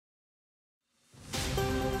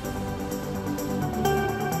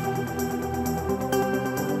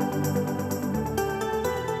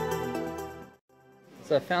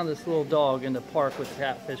So I found this little dog in the park with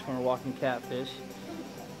catfish when we're walking catfish.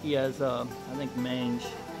 He has, I think, mange.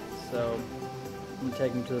 So I'm gonna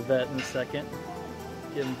take him to the vet in a second,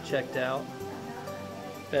 get him checked out,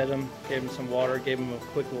 fed him, gave him some water, gave him a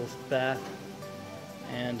quick little bath,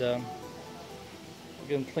 and get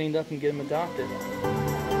him cleaned up and get him adopted.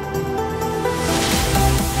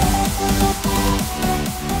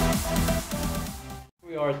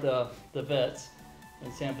 We are at the vet's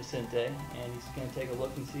in San Vicente, and he's going to take a look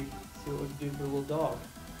and see what we can do for a little dog.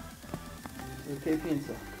 ¿Qué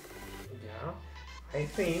piensa? Yeah, I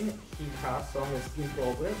think he has some skin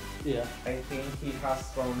problem. Yeah. I think he has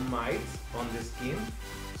some mites on the skin.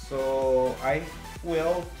 So I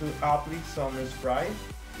will to apply some spray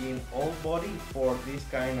in all body for this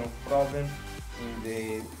kind of problem in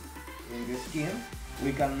the skin.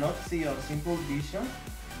 We cannot see on simple vision,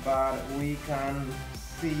 but we can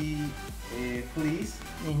see fleas.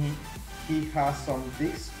 He has some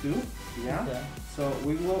ticks too. Yeah. Okay. So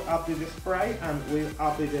we will apply the spray and we'll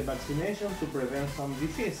apply the vaccination to prevent some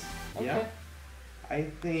disease. Okay. Yeah. I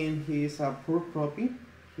think he is a poor puppy.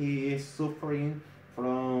 He is suffering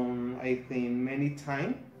from, I think, many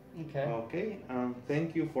time. Okay. Okay.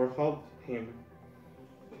 Thank you for helping him.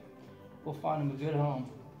 We'll find him a good home.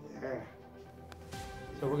 Yeah.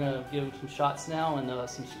 So we're going to give him some shots now and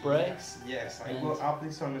some spray. Yes. I will apply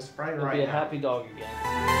some spray He'll right be a now. happy dog again.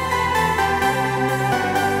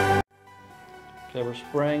 Okay, we're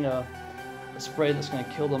spraying a spray that's going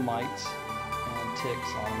to kill the mites and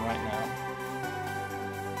ticks on him right now.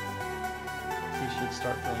 He should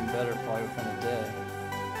start feeling better probably within a day.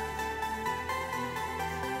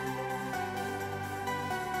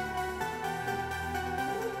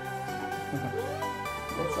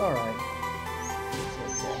 It's all right.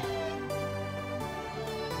 It's okay.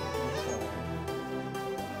 It's all right.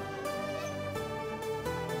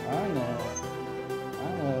 I know.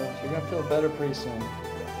 You're gonna feel better pretty soon.